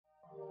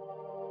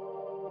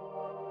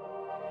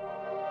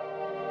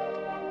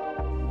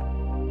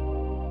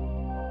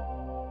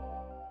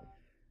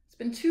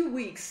been 2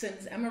 weeks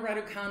since Emma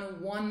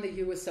Raducanu won the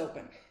US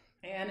Open,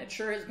 and it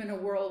sure has been a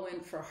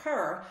whirlwind for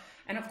her.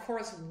 And of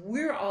course,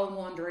 we're all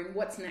wondering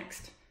what's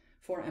next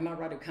for Emma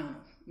Raducanu.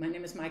 My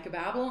name is Micah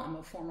Babel. I'm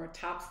a former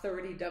top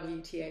 30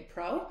 WTA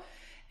pro.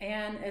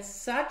 And as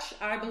such,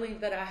 I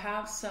believe that I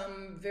have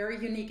some very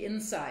unique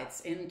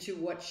insights into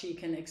what she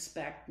can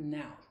expect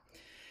now.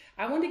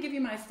 I want to give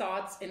you my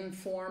thoughts in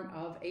form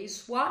of a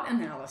SWOT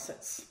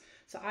analysis.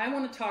 So I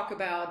want to talk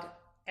about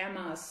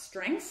Emma's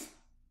strengths,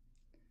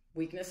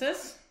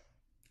 weaknesses,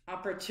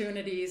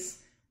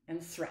 opportunities,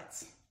 and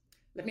threats.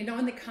 Let me know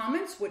in the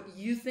comments what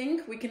you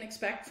think we can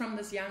expect from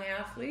this young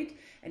athlete.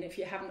 And if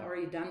you haven't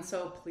already done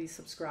so, please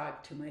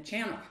subscribe to my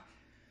channel.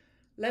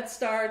 Let's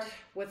start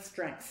with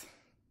strengths.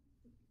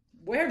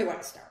 Where do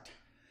I start?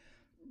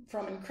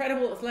 From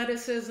incredible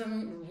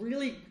athleticism,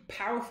 really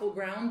powerful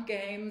ground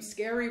game,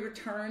 scary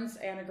returns,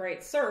 and a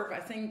great serve, I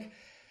think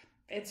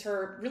it's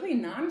her really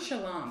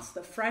nonchalance,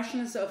 the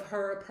freshness of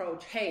her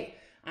approach. Hey,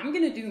 I'm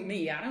going to do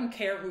me. I don't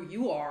care who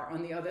you are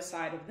on the other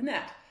side of the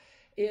net,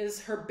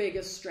 is her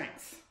biggest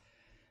strength.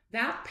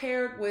 That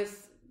paired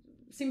with,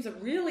 seems a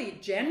really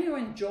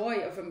genuine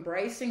joy of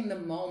embracing the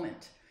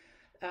moment.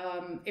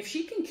 If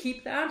she can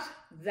keep that,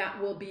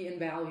 that will be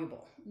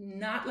invaluable.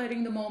 Not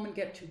letting the moment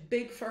get too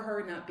big for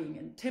her, not being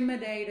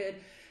intimidated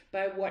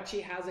by what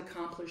she has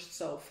accomplished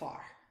so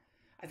far.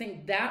 I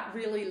think that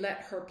really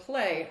let her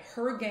play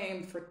her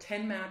game for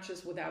 10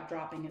 matches without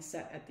dropping a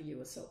set at the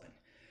US Open.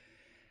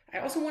 I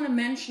also want to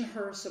mention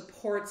her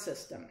support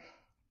system.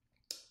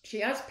 She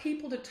has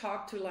people to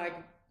talk to like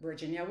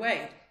Virginia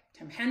Wade,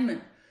 Tim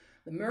Henman,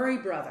 the Murray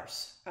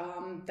brothers,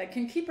 that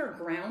can keep her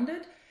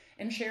grounded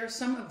and share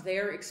some of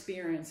their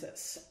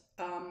experiences.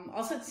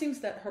 Also, it seems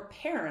that her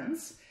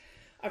parents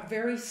are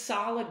very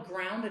solid,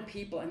 grounded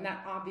people, and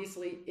that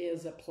obviously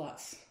is a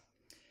plus.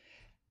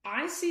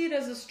 I see it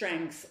as a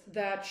strength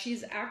that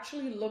she's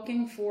actually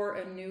looking for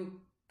a new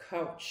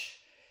coach.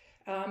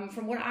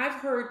 From what I've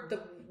heard,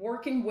 the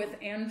working with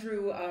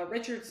Andrew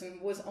Richardson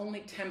was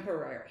only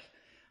temporary.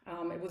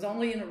 It was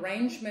only an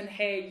arrangement,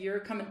 hey, you're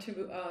coming to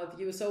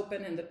the US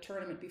Open and the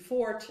tournament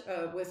before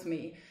with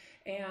me.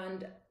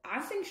 And I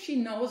think she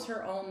knows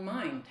her own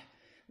mind,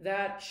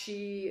 that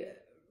she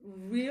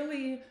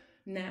really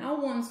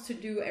now wants to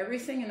do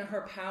everything in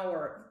her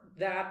power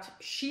that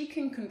she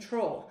can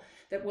control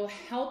that will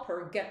help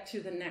her get to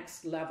the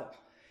next level.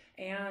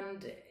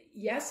 And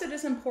yes, it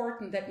is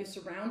important that you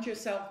surround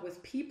yourself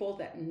with people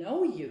that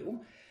know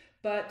you,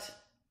 but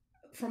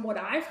from what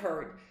I've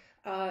heard,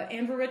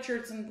 Andrew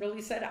Richardson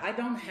really said, I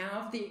don't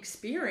have the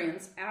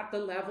experience at the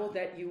level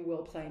that you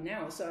will play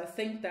now. So I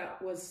think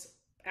that was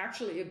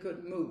actually a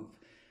good move.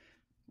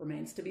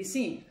 Remains to be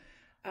seen.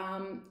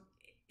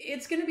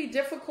 It's going to be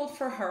difficult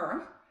for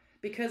her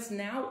because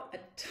now a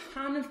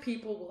ton of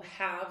people will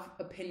have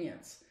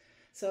opinions.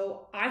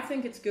 So I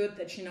think it's good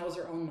that she knows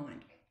her own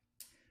mind,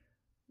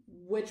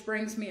 which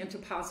brings me into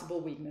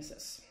possible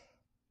weaknesses.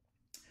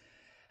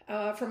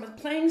 From a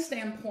playing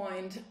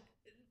standpoint,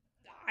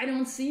 I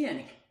don't see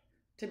any,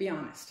 to be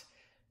honest.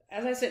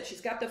 As I said,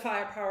 she's got the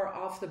firepower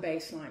off the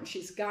baseline.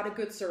 She's got a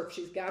good serve.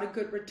 She's got a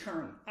good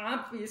return.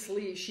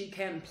 Obviously, she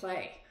can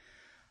play.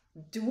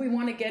 Do we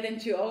want to get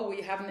into, oh,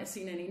 we haven't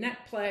seen any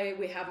net play.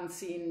 We haven't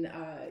seen,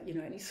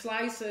 any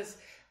slices.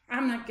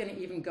 I'm not going to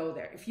even go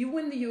there. If you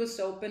win the US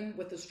Open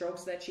with the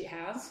strokes that she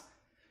has,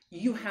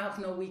 you have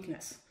no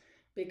weakness,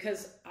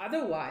 because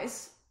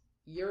otherwise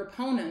your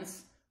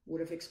opponents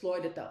would have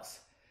exploited those.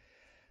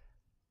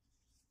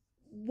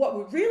 What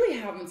we really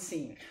haven't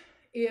seen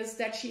is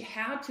that she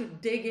had to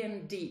dig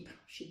in deep.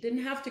 She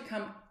didn't have to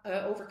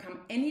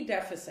overcome any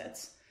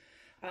deficits.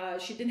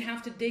 She didn't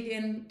have to dig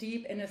in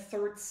deep in a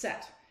third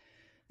set.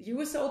 The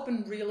US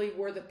Open really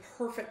were the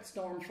perfect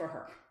storm for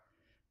her.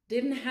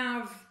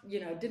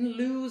 Didn't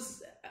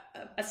lose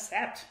a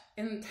set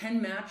in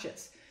 10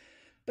 matches,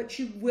 but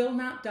she will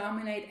not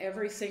dominate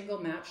every single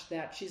match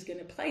that she's going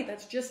to play.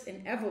 That's just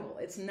inevitable.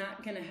 It's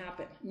not going to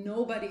happen.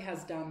 Nobody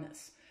has done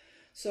this.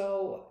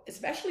 So,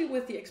 especially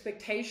with the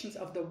expectations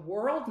of the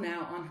world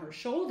now on her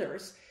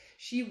shoulders,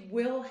 she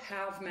will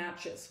have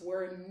matches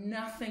where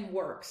nothing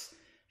works.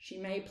 She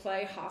may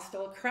play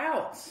hostile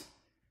crowds.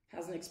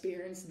 Hasn't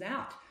experienced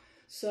that.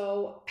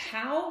 So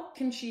how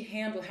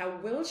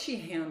will she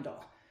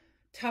handle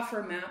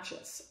tougher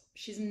matches?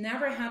 She's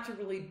never had to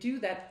really do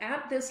that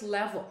at this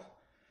level.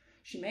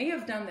 She may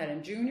have done that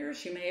in juniors.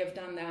 She may have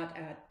done that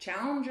at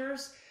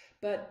challengers,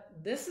 but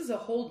this is a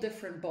whole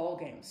different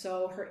ballgame.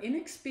 So her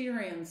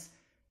inexperience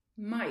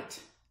might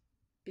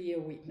be a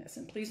weakness.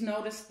 And please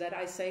notice that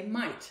I say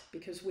might,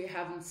 because we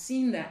haven't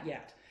seen that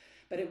yet.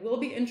 But it will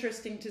be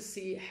interesting to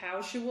see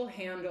how she will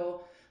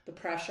handle the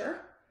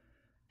pressure,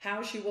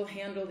 how she will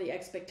handle the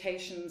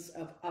expectations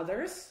of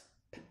others,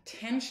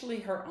 potentially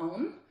her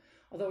own,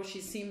 although she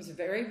seems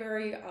very,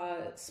 very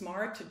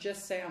smart to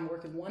just say, I'm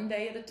working one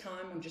day at a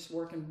time, I'm just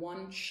working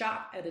one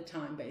shot at a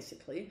time,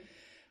 basically.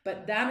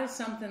 But that is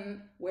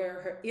something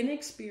where her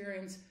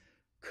inexperience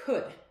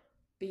could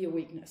be a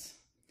weakness.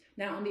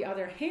 Now, on the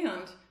other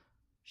hand,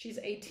 she's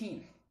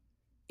 18.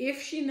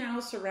 If she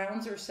now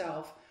surrounds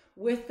herself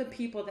with the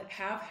people that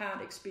have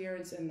had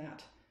experience in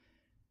that,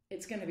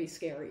 it's going to be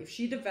scary. If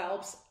she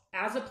develops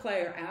as a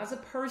player, as a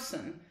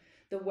person,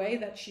 the way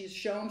that she's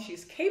shown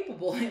she's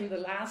capable in the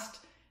last,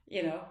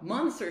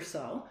 months or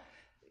so,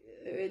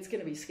 it's going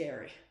to be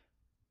scary.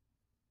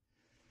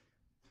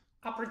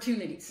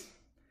 Opportunities.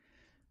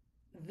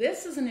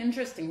 This is an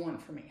interesting one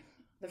for me.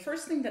 The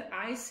first thing that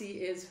I see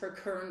is her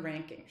current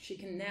ranking. She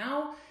can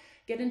now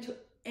get into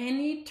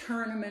any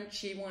tournament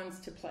she wants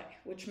to play,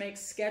 which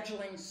makes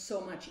scheduling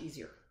so much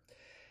easier.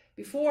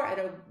 Before, at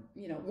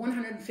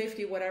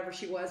 150, whatever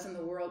she was in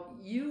the world,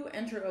 you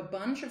enter a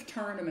bunch of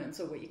tournaments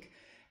a week,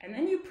 and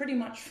then you pretty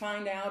much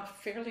find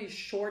out fairly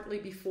shortly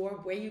before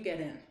where you get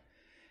in.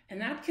 And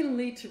that can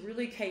lead to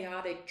really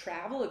chaotic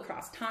travel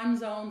across time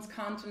zones,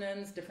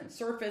 continents, different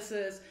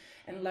surfaces,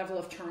 and level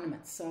of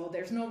tournaments. So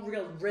there's no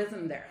real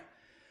rhythm there.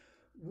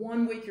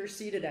 One week you're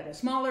seated at a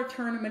smaller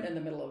tournament in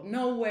the middle of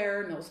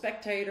nowhere, no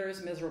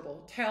spectators, miserable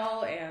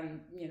hotel,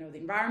 and the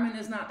environment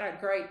is not that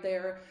great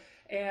there.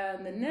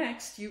 And the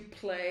next you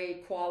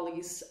play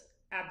qualies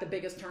at the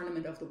biggest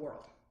tournament of the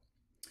world.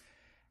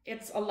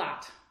 It's a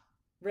lot,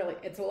 really.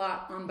 It's a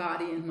lot on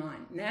body and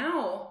mind.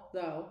 Now,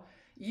 though,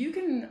 you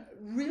can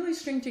really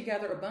string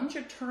together a bunch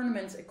of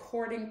tournaments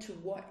according to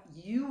what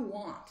you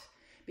want,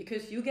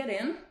 because you get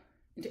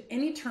into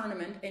any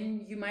tournament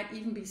and you might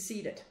even be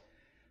seeded.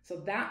 So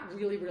that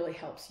really, really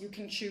helps. You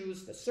can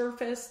choose the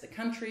surface, the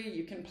country,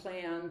 you can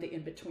plan the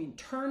in-between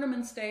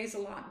tournament stays a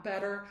lot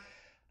better.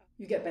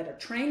 You get better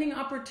training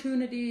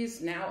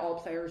opportunities. Now all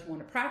players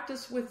want to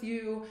practice with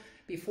you.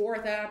 Before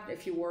that,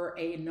 if you were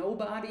a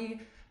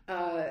nobody,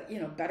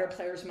 better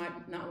players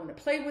might not want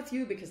to play with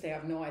you because they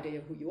have no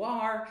idea who you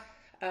are.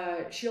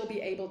 She'll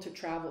be able to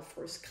travel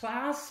first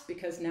class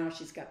because now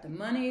she's got the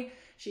money.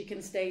 She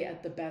can stay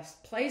at the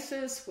best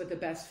places with the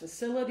best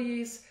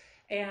facilities,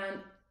 and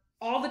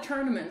all the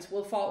tournaments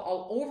will fall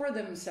all over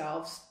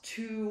themselves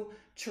to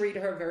treat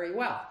her very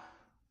well,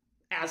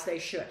 as they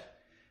should.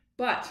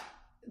 But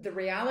the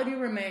reality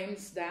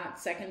remains that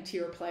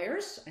second-tier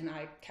players, and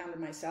I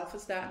counted myself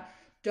as that,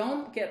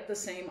 don't get the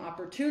same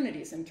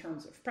opportunities in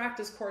terms of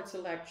practice court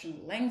selection,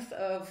 length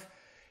of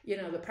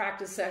the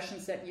practice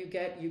sessions that you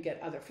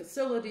get other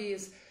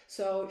facilities.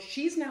 So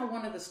she's now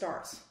one of the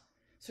stars.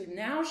 So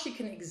now she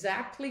can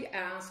exactly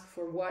ask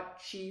for what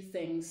she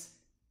thinks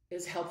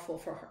is helpful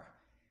for her.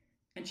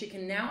 And she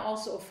can now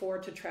also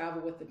afford to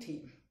travel with the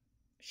team.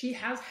 She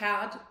has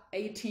had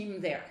a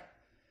team there,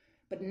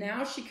 but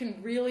now she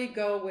can really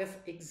go with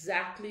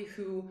exactly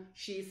who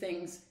she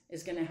thinks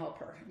is going to help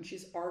her. And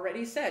she's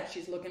already said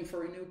she's looking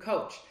for a new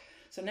coach.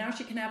 So now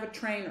she can have a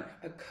trainer,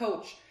 a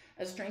coach,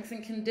 a strength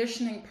and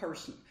conditioning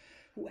person,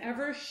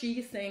 whoever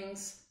she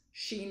thinks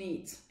she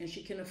needs, and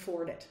she can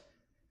afford it.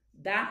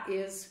 That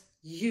is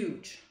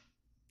huge.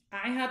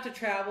 I had to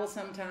travel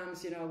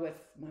sometimes, with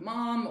my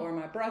mom or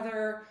my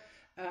brother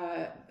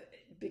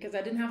because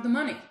I didn't have the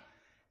money.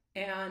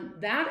 And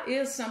that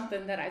is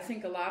something that I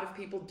think a lot of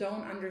people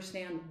don't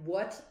understand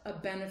what a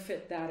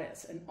benefit that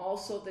is, and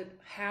also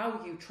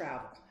how you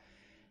travel.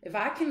 If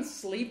I can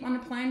sleep on a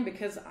plane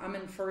because I'm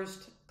in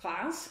first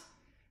class,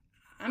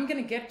 I'm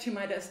going to get to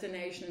my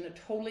destination in a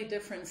totally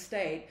different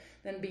state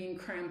than being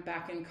cramped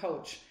back in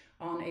coach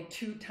on a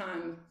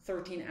 2-time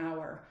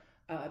 13-hour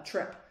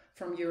trip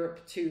from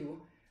Europe to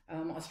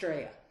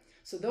Australia.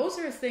 So those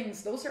are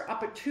things, those are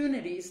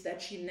opportunities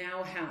that she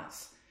now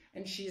has,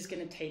 and she's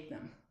going to take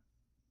them.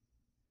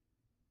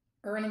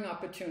 Earning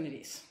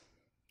opportunities.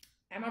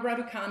 Emma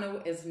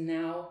Raducanu is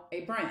now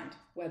a brand,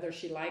 whether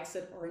she likes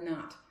it or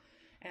not.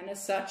 And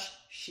as such,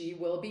 she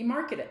will be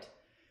marketed.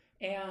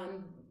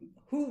 And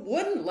who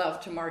wouldn't love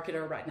to market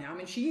her right now? I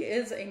mean, she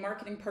is a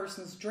marketing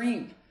person's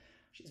dream.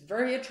 She's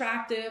very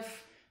attractive,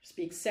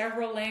 speaks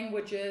several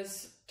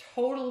languages,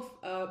 total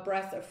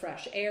breath of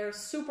fresh air,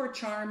 super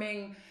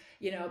charming,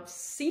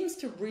 seems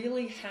to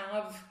really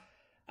have,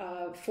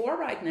 for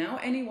right now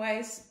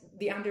anyways,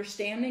 the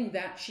understanding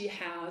that she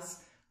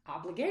has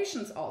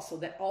obligations also,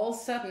 that all of a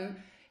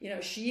sudden,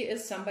 she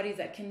is somebody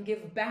that can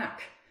give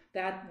back,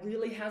 that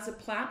really has a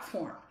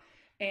platform.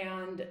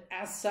 And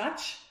as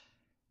such,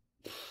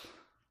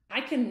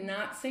 I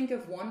cannot think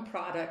of one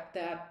product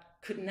that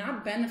could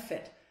not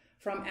benefit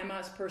from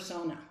Emma's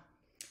persona.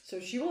 So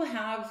she will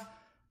have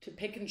to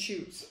pick and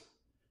choose.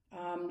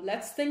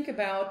 Let's think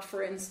about,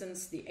 for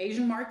instance, the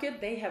Asian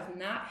market. They have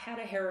not had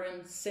a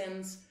heroine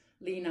since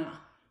Lina.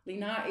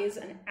 Lina is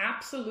an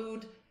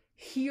absolute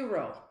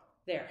hero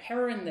there,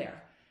 heroine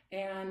there.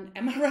 And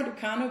Emma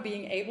Raducanu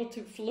being able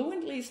to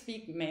fluently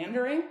speak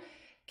Mandarin,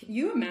 can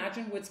you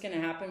imagine what's going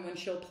to happen when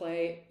she'll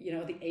play,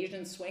 the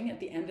Asian swing at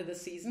the end of the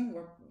season?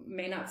 We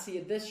may not see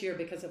it this year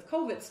because of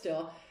COVID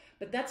still,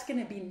 but that's going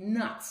to be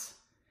nuts.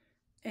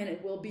 And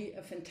it will be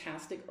a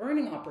fantastic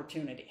earning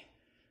opportunity.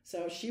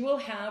 So she will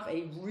have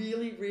a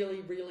really,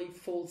 really, really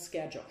full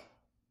schedule.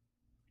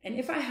 And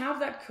if I have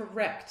that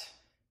correct,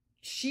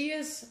 she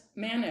is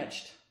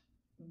managed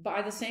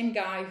by the same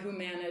guy who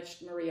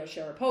managed Maria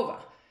Sharapova.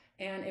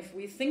 And if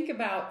we think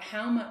about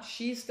how much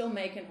she's still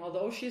making,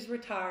 although she's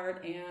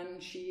retired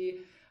and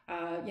she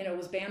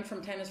was banned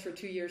from tennis for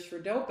 2 years for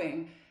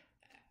doping,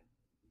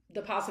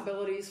 the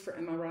possibilities for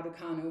Emma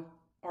Raducanu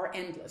are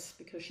endless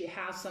because she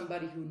has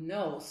somebody who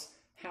knows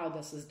how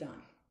this is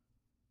done.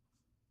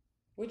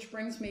 Which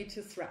brings me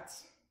to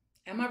threats.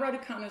 Emma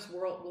Raducanu's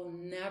world will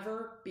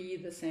never be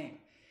the same.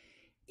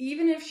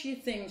 Even if she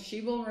thinks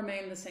she will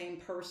remain the same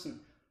person,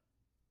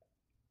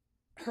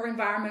 her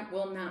environment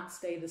will not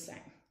stay the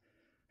same.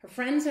 Her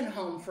friends at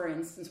home, for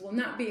instance, will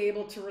not be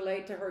able to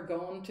relate to her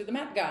going to the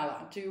Met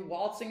Gala, to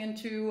waltzing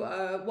into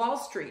Wall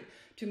Street,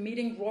 to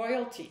meeting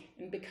royalty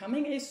and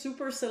becoming a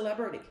super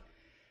celebrity.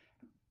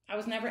 I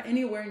was never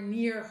anywhere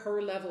near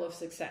her level of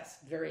success,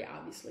 very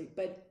obviously.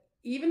 But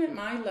even at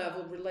my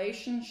level,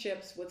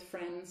 relationships with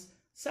friends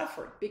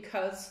suffered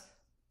because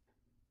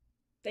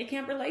they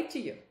can't relate to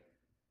you.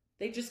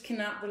 They just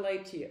cannot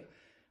relate to you.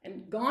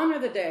 And gone are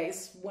the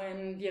days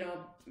when,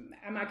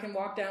 Emma can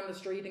walk down the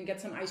street and get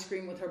some ice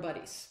cream with her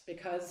buddies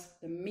because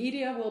the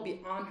media will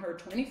be on her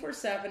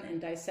 24/7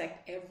 and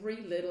dissect every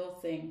little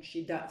thing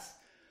she does.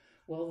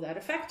 Will that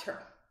affect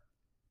her?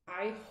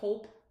 I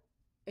hope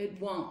it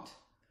won't,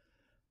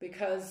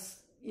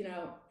 because,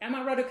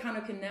 Emma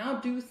Raducanu can now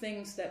do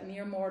things that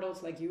mere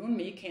mortals like you and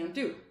me can't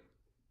do.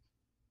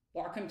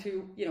 Walk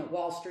into,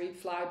 Wall Street,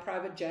 fly a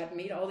private jet,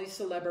 meet all these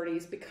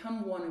celebrities,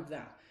 become one of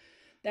them.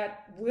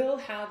 That will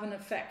have an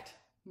effect,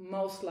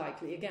 most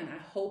likely. Again, I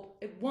hope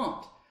it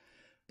won't.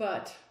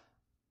 But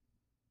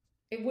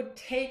it would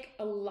take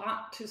a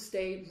lot to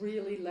stay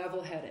really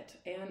level-headed,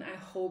 and I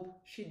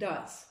hope she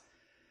does.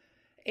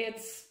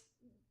 It's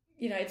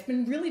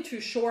been really too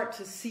short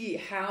to see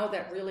how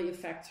that really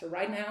affects her.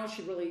 Right now,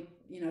 she really,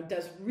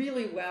 does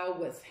really well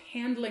with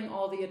handling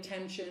all the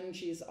attention.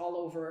 She's all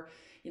over,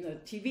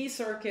 TV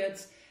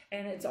circuits,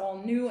 and it's all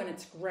new and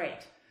it's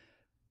great.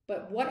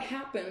 But what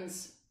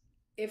happens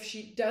if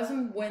she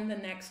doesn't win the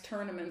next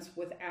tournaments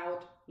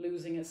without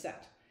losing a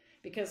set?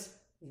 Because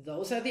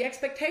those are the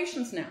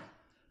expectations now.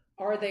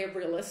 Are they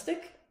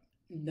realistic?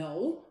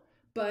 No,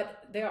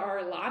 but there are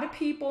a lot of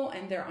people,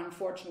 and they're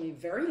unfortunately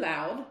very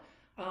loud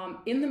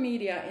in the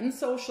media, in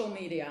social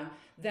media,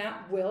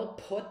 that will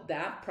put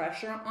that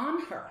pressure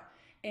on her.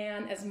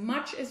 And as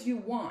much as you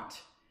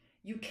want,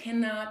 you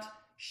cannot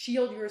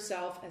shield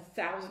yourself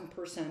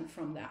 1,000%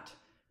 from that.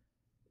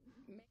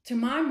 To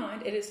my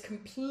mind, it is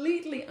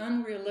completely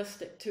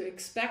unrealistic to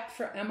expect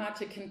for Emma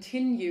to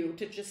continue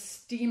to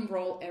just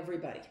steamroll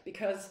everybody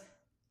because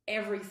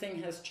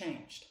everything has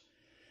changed.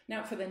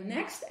 Now, for the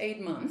next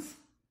 8 months,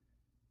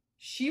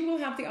 she will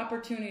have the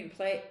opportunity to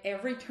play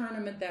every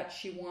tournament that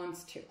she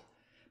wants to.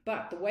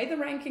 But the way the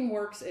ranking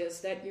works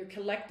is that you're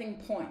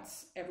collecting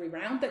points. Every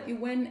round that you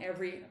win,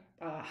 every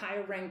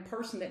higher ranked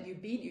person that you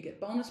beat, you get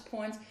bonus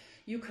points,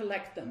 you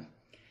collect them.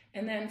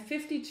 And then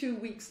 52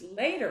 weeks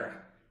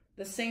later,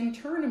 the same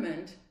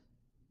tournament,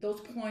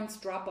 those points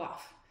drop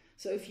off.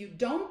 So if you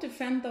don't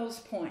defend those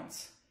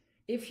points,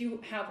 if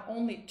you have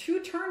only 2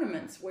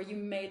 tournaments where you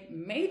made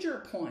major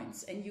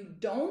points and you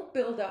don't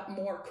build up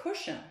more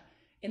cushion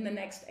in the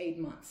next 8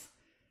 months,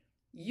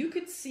 you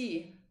could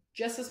see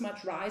just as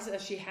much rise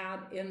as she had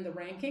in the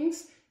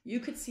rankings.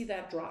 You could see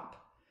that drop.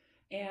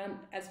 And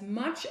as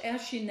much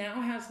as she now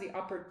has the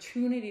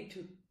opportunity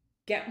to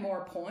get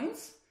more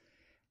points,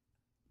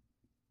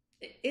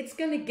 it's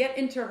going to get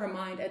into her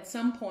mind at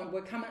some point.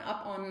 We're coming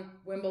up on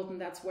Wimbledon.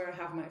 That's where I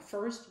have my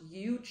first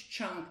huge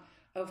chunk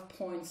of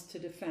points to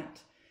defend.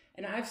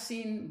 And I've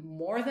seen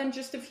more than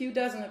just a few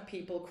dozen of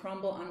people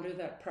crumble under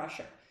that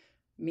pressure,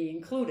 me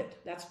included.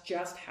 That's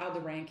just how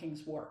the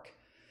rankings work.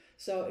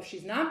 So if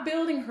she's not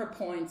building her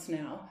points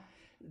now,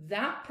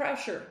 that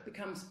pressure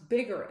becomes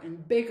bigger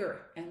and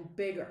bigger and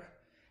bigger.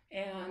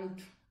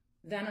 And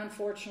then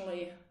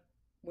unfortunately,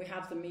 we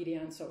have the media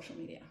and social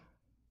media.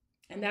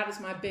 And that is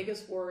my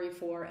biggest worry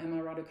for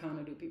Emma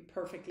Raducanu, to be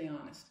perfectly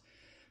honest.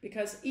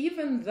 Because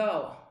even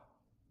though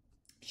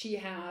she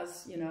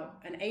has,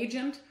 an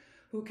agent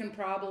who can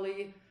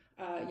probably,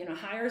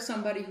 hire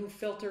somebody who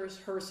filters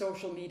her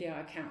social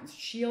media accounts,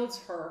 shields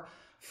her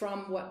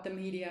from what the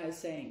media is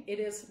saying, it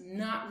is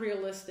not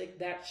realistic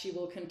that she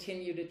will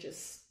continue to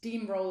just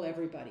steamroll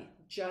everybody.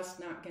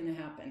 Just not going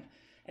to happen.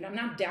 And I'm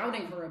not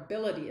doubting her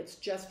ability. It's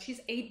just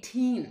she's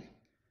 18,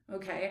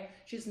 okay?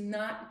 She's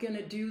not going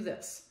to do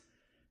this.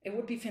 It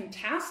would be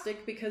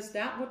fantastic because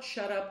that would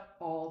shut up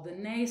all the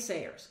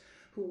naysayers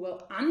who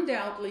will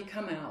undoubtedly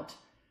come out,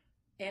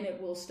 and it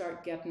will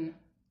start getting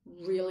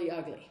really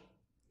ugly.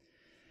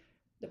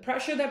 The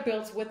pressure that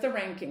builds with the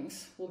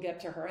rankings will get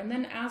to her. And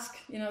then ask,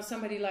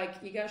 somebody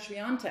like Iga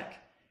Swiatek,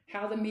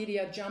 how the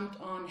media jumped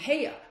on,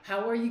 hey,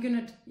 how are you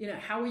going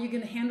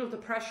to handle the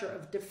pressure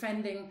of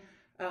defending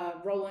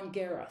Roland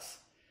Garros?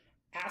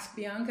 Ask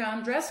Bianca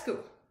Andreescu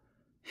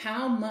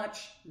how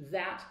much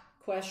that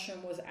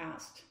question was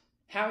asked.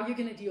 How are you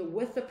going to deal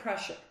with the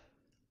pressure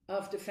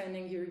of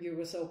defending your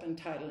US Open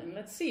title? And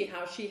let's see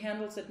how she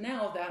handles it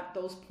now that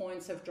those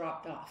points have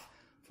dropped off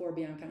for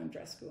Bianca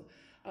Andreescu.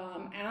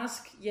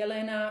 Ask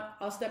Yelena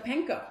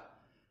Ostapenko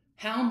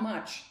how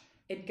much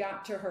it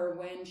got to her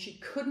when she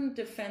couldn't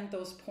defend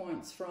those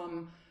points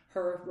from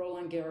her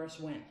Roland Garros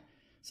win.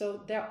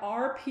 So there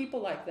are people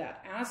like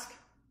that. Ask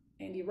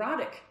Andy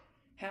Roddick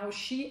how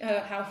he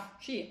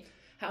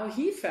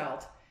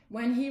felt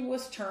when he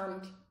was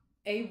termed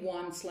a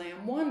one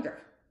slam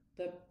wonder.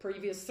 The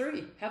previous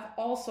 3 have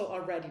also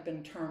already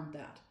been termed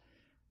that.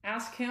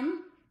 Ask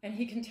him and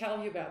he can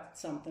tell you about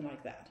something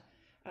like that.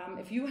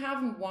 If you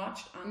haven't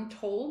watched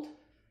Untold,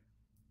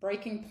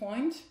 Breaking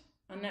Point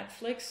on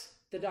Netflix,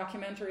 the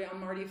documentary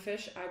on Marty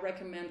Fish, I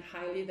recommend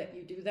highly that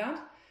you do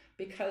that,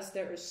 because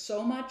there is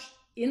so much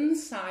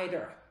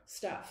insider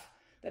stuff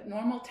that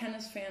normal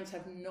tennis fans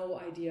have no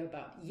idea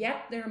about.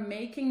 Yet they're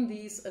making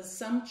these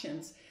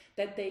assumptions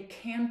that they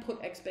can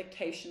put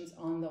expectations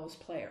on those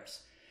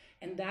players.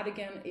 And that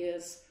again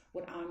is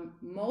what I'm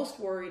most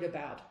worried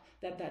about,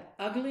 that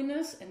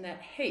ugliness and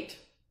that hate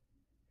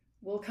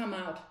will come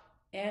out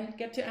and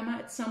get to Emma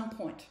at some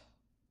point,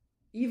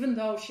 even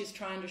though she's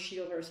trying to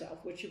shield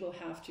herself, which she will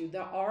have to.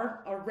 There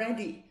are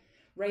already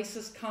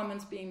racist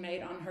comments being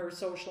made on her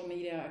social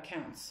media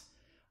accounts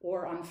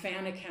or on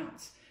fan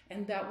accounts.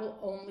 And that will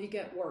only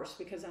get worse,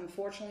 because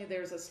unfortunately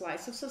there's a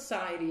slice of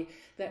society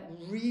that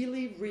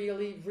really,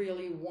 really,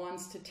 really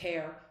wants to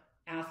tear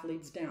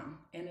athletes down,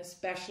 and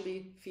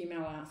especially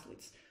female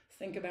athletes.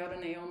 Think about a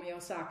Naomi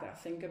Osaka.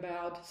 Think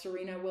about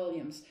Serena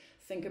Williams.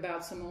 Think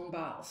about Simone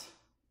Biles.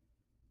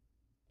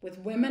 With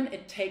women,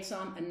 it takes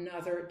on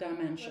another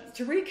dimension.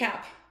 To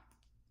recap,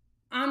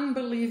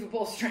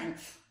 unbelievable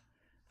strength,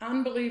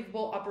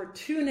 unbelievable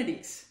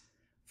opportunities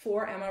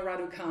for Emma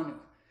Raducanu.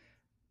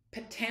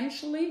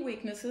 Potentially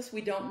weaknesses,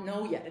 we don't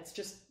know yet. It's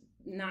just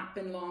not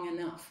been long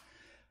enough.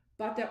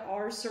 But there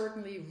are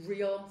certainly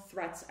real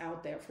threats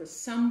out there for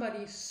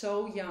somebody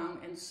so young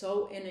and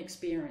so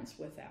inexperienced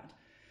with that.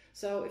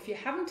 So if you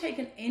haven't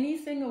taken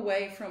anything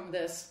away from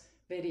this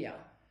video,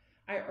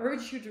 I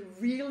urge you to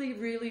really,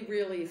 really,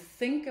 really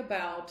think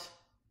about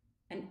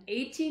an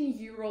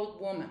 18-year-old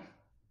woman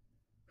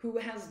who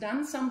has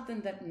done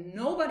something that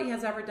nobody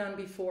has ever done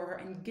before her,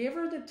 and give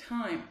her the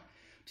time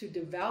to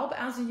develop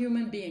as a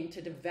human being,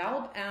 to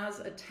develop as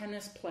a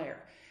tennis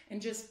player.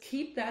 And just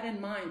keep that in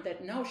mind,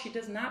 that no, she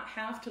does not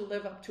have to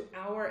live up to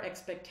our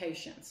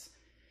expectations.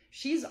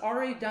 She's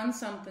already done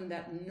something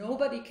that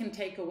nobody can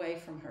take away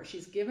from her.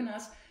 She's given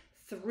us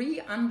 3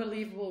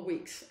 unbelievable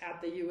weeks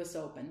at the US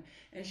Open,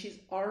 and she's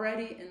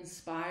already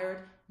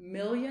inspired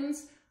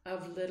millions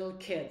of little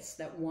kids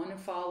that want to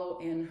follow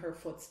in her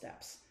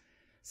footsteps.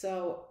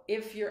 So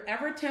if you're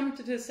ever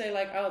tempted to say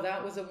like, oh,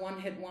 that was a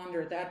one-hit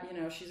wonder, that, you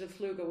know, she's a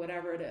fluke or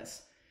whatever it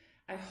is,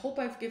 I hope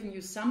I've given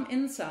you some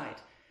insight.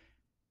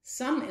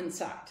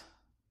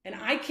 And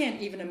I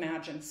can't even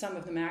imagine some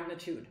of the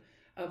magnitude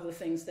of the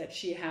things that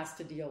she has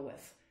to deal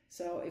with.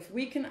 So if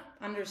we can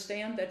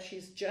understand that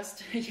she's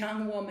just a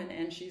young woman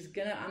and she's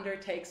gonna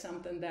undertake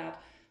something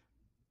that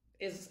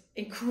is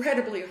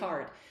incredibly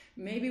hard,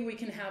 maybe we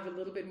can have a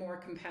little bit more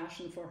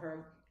compassion for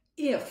her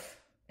if,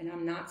 and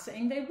I'm not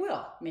saying they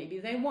will, maybe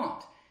they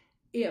won't,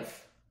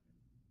 if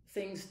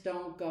things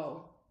don't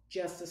go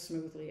just as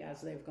smoothly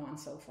as they've gone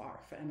so far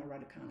for Emma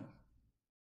Raducanu.